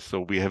places. So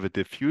we have a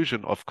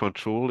diffusion of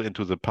control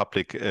into the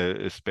public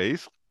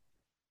space.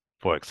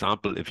 For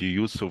example, if you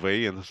use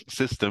surveillance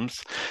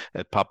systems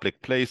at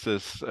public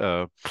places,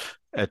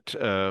 at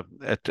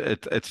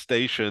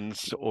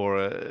stations,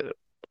 or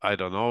I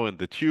don't know, in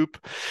the tube,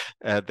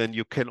 then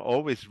you can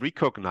always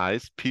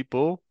recognize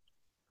people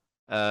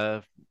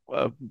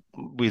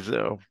with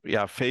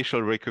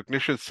facial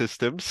recognition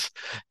systems,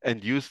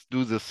 and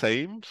do the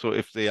same. So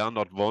if they are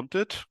not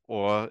wanted,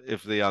 or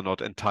if they are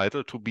not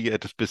entitled to be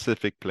at a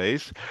specific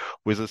place,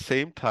 with the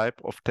same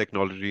type of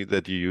technology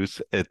that you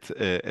use at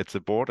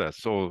the border.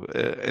 So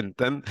and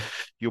then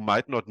you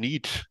might not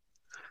need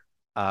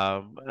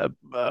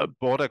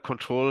border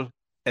control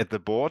at the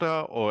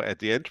border or at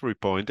the entry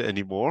point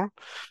anymore,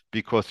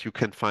 because you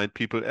can find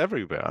people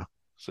everywhere.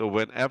 So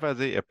whenever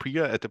they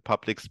appear at a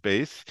public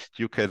space,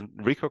 you can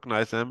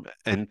recognize them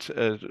and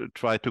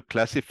try to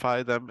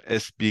classify them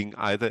as being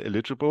either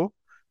eligible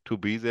to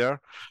be there,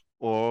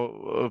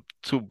 or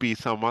to be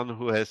someone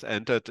who has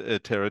entered a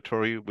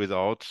territory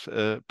without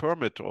a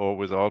permit or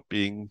without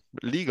being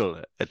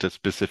legal at a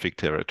specific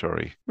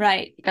territory.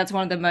 Right. That's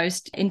one of the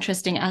most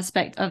interesting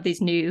aspects of these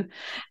new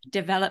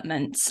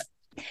developments.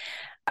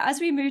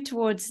 As we move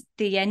towards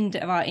the end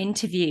of our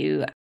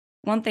interview,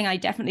 one thing I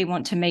definitely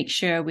want to make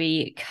sure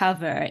we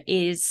cover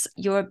is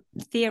your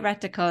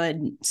theoretical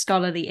and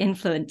scholarly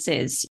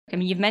influences. I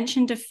mean, you've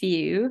mentioned a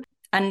few,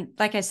 and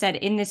like I said,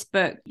 in this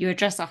book, you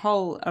address a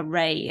whole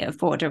array of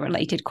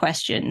border-related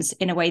questions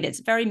in a way that's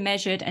very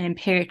measured and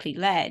empirically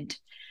led.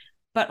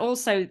 but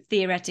also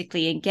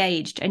theoretically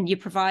engaged. And you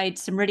provide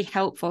some really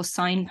helpful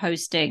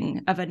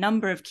signposting of a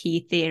number of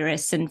key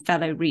theorists and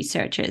fellow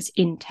researchers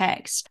in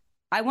text.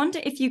 I wonder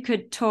if you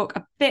could talk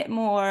a bit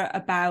more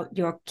about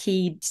your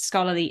key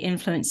scholarly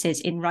influences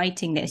in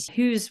writing this.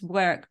 Whose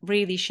work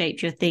really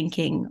shaped your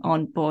thinking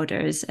on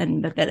borders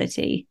and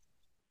mobility?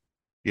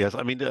 Yes,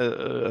 I mean,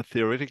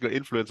 theoretical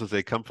influences,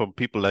 they come from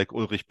people like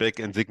Ulrich Beck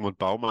and Zygmunt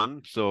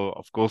Bauman. So,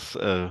 of course,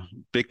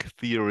 big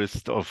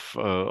theorists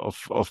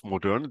of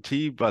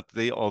modernity, but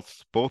they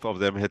also, both of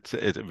them had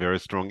a very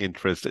strong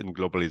interest in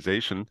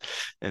globalization,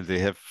 and they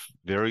have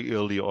very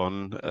early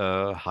on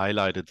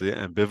highlighted the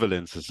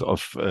ambivalences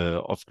of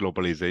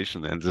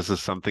globalization. And this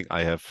is something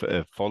I have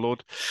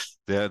followed.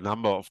 There are a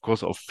number, of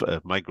course, of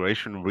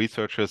migration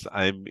researchers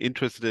I'm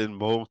interested in,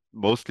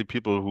 mostly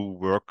people who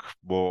work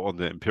more on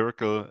the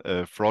empirical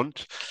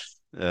front,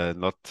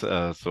 not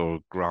so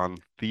grand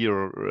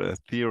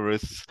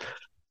theorists.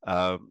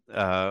 But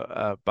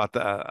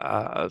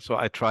so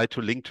I try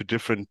to link to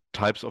different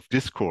types of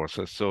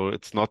discourses. So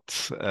it's not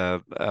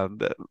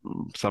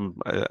some,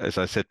 as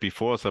I said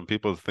before, some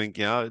people think,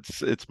 yeah,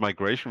 it's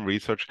migration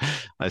research.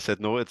 I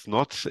said, no, it's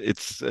not.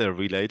 It's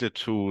related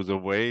to the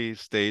way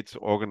states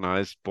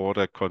organize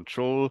border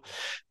control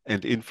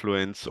and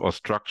influence or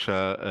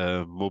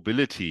structure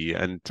mobility.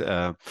 And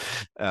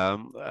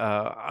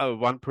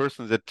one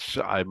person that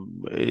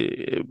I'm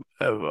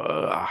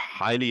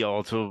highly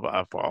also,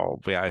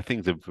 where I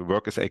think the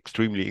work is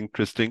extremely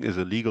interesting, is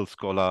a legal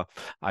scholar,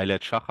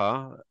 Ayelet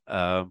Shachar.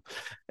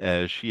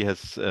 She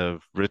has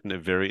written a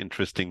very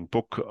interesting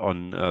book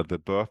on the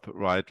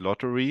birthright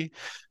lottery.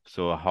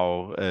 So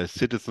how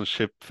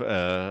citizenship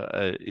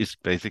is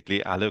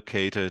basically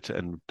allocated,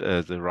 and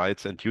the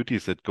rights and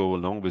duties that go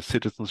along with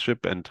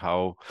citizenship, and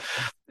how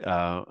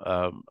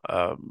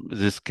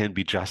this can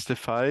be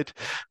justified.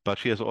 But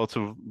she has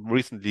also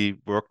recently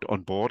worked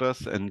on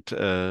borders and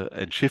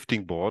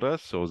shifting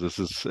borders. So this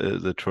is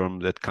the term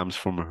that comes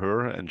from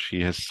her, and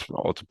she has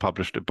also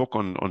published a book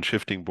on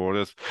shifting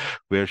borders,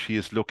 where she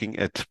is looking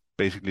at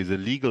basically the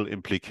legal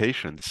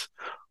implications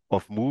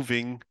of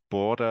moving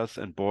borders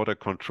and border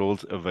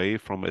controls away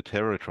from a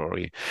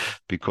territory,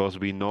 because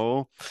we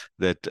know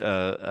that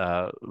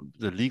the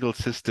legal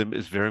system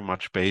is very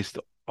much based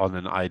on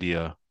an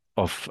idea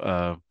of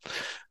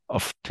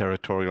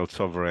territorial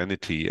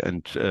sovereignty.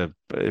 And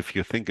if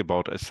you think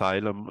about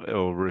asylum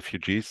or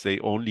refugees, they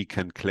only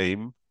can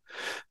claim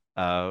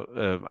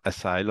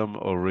asylum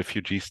or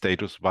refugee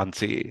status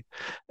once they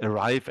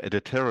arrive at a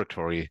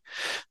territory.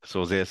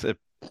 So there's a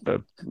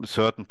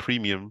certain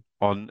premium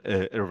on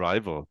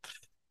arrival.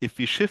 If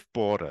we shift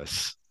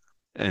borders,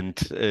 and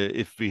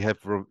if we have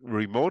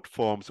remote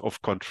forms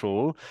of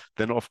control,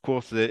 then of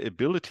course the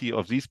ability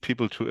of these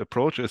people to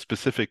approach a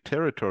specific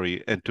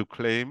territory and to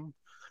claim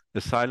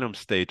asylum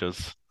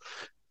status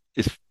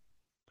is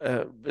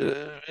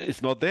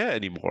not there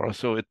anymore.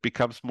 So it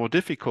becomes more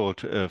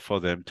difficult for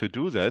them to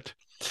do that.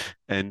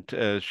 And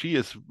she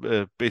is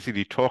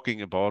basically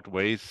talking about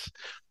ways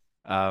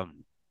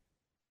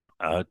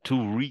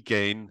to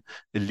regain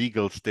a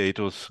legal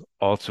status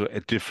also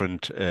at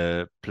different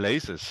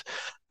places.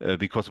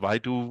 Because why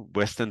do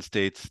Western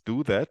states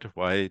do that?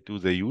 Why do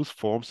they use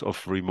forms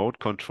of remote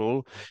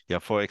control? Yeah,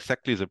 for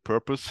exactly the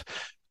purpose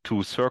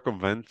to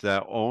circumvent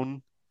their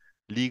own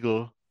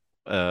legal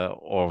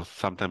or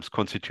sometimes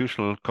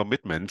constitutional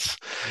commitments.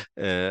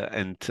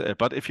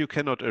 But if you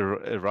cannot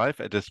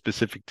arrive at a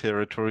specific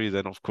territory,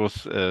 then of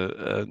course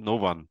no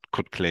one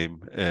could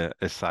claim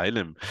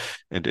asylum.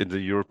 And in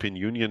the European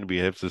Union, we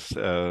have this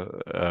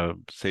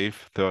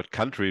safe third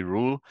country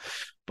rule.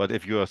 But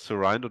if you are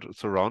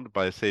surrounded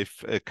by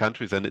safe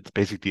countries, then it's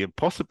basically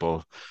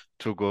impossible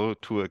to go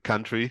to a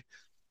country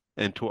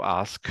and to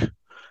ask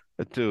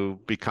to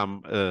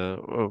become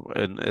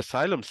an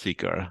asylum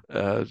seeker.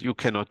 You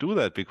cannot do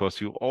that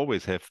because you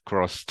always have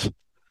crossed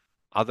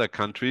other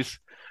countries,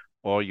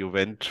 or you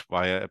went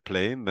via a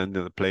plane, then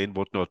the plane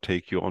would not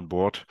take you on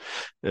board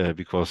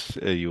because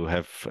you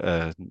have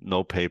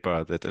no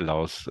paper that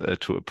allows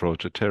to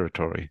approach a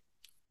territory.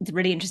 It's a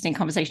really interesting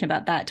conversation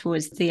about that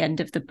towards the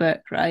end of the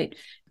book, right?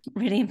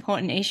 Really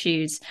important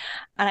issues.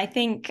 And I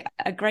think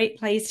a great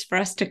place for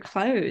us to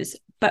close.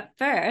 But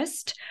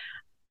first,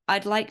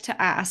 I'd like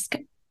to ask,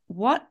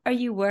 what are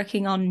you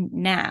working on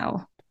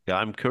now? Yeah,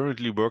 I'm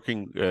currently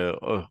working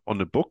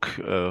on a book,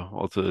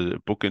 also a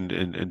book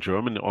in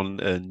German, on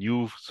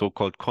new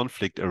so-called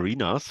conflict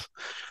arenas.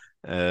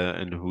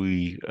 And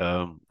we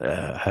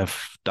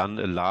have done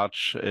a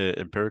large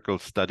empirical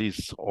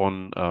studies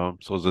on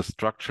so the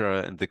structure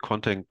and the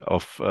content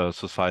of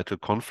societal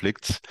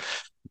conflicts,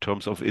 in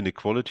terms of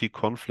inequality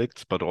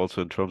conflicts, but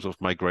also in terms of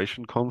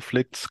migration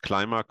conflicts,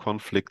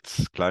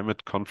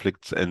 climate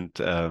conflicts, and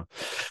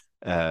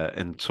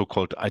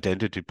so-called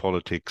identity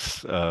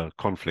politics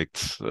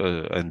conflicts.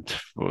 And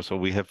so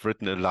we have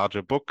written a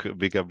larger book, a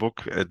bigger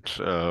book, and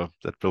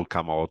that will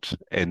come out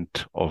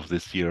end of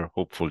this year,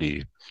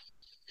 hopefully.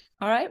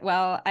 All right.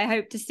 Well, I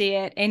hope to see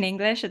it in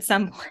English at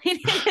some point in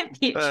the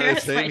future.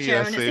 Same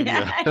here, same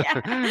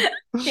here.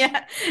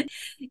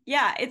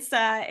 Yeah.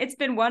 It's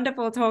been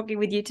wonderful talking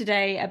with you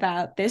today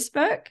about this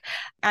book,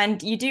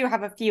 and you do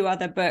have a few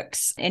other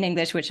books in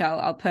English which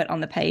I'll put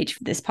on the page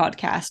for this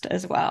podcast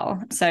as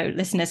well, so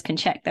listeners can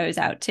check those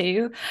out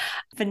too.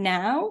 For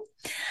now,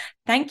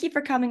 thank you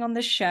for coming on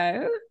the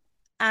show,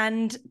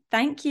 and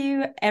thank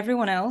you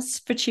everyone else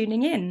for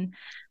tuning in.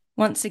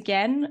 Once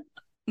again,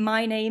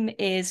 my name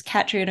is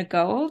Katriona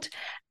Gold,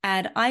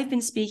 and I've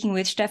been speaking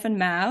with Stefan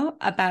Mau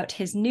about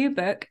his new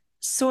book,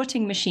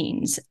 Sorting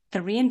Machines, The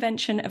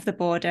Reinvention of the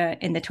Border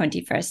in the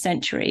 21st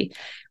Century,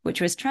 which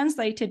was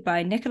translated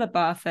by Nicola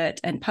Barfoot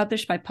and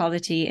published by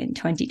Polity in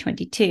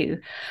 2022.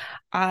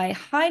 I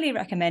highly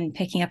recommend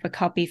picking up a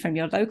copy from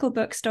your local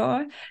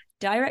bookstore,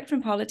 direct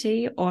from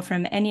Polity, or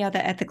from any other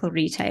ethical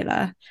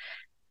retailer.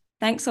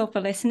 Thanks all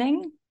for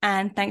listening,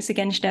 and thanks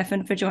again,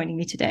 Stefan, for joining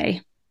me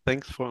today.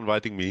 Thanks for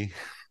inviting me.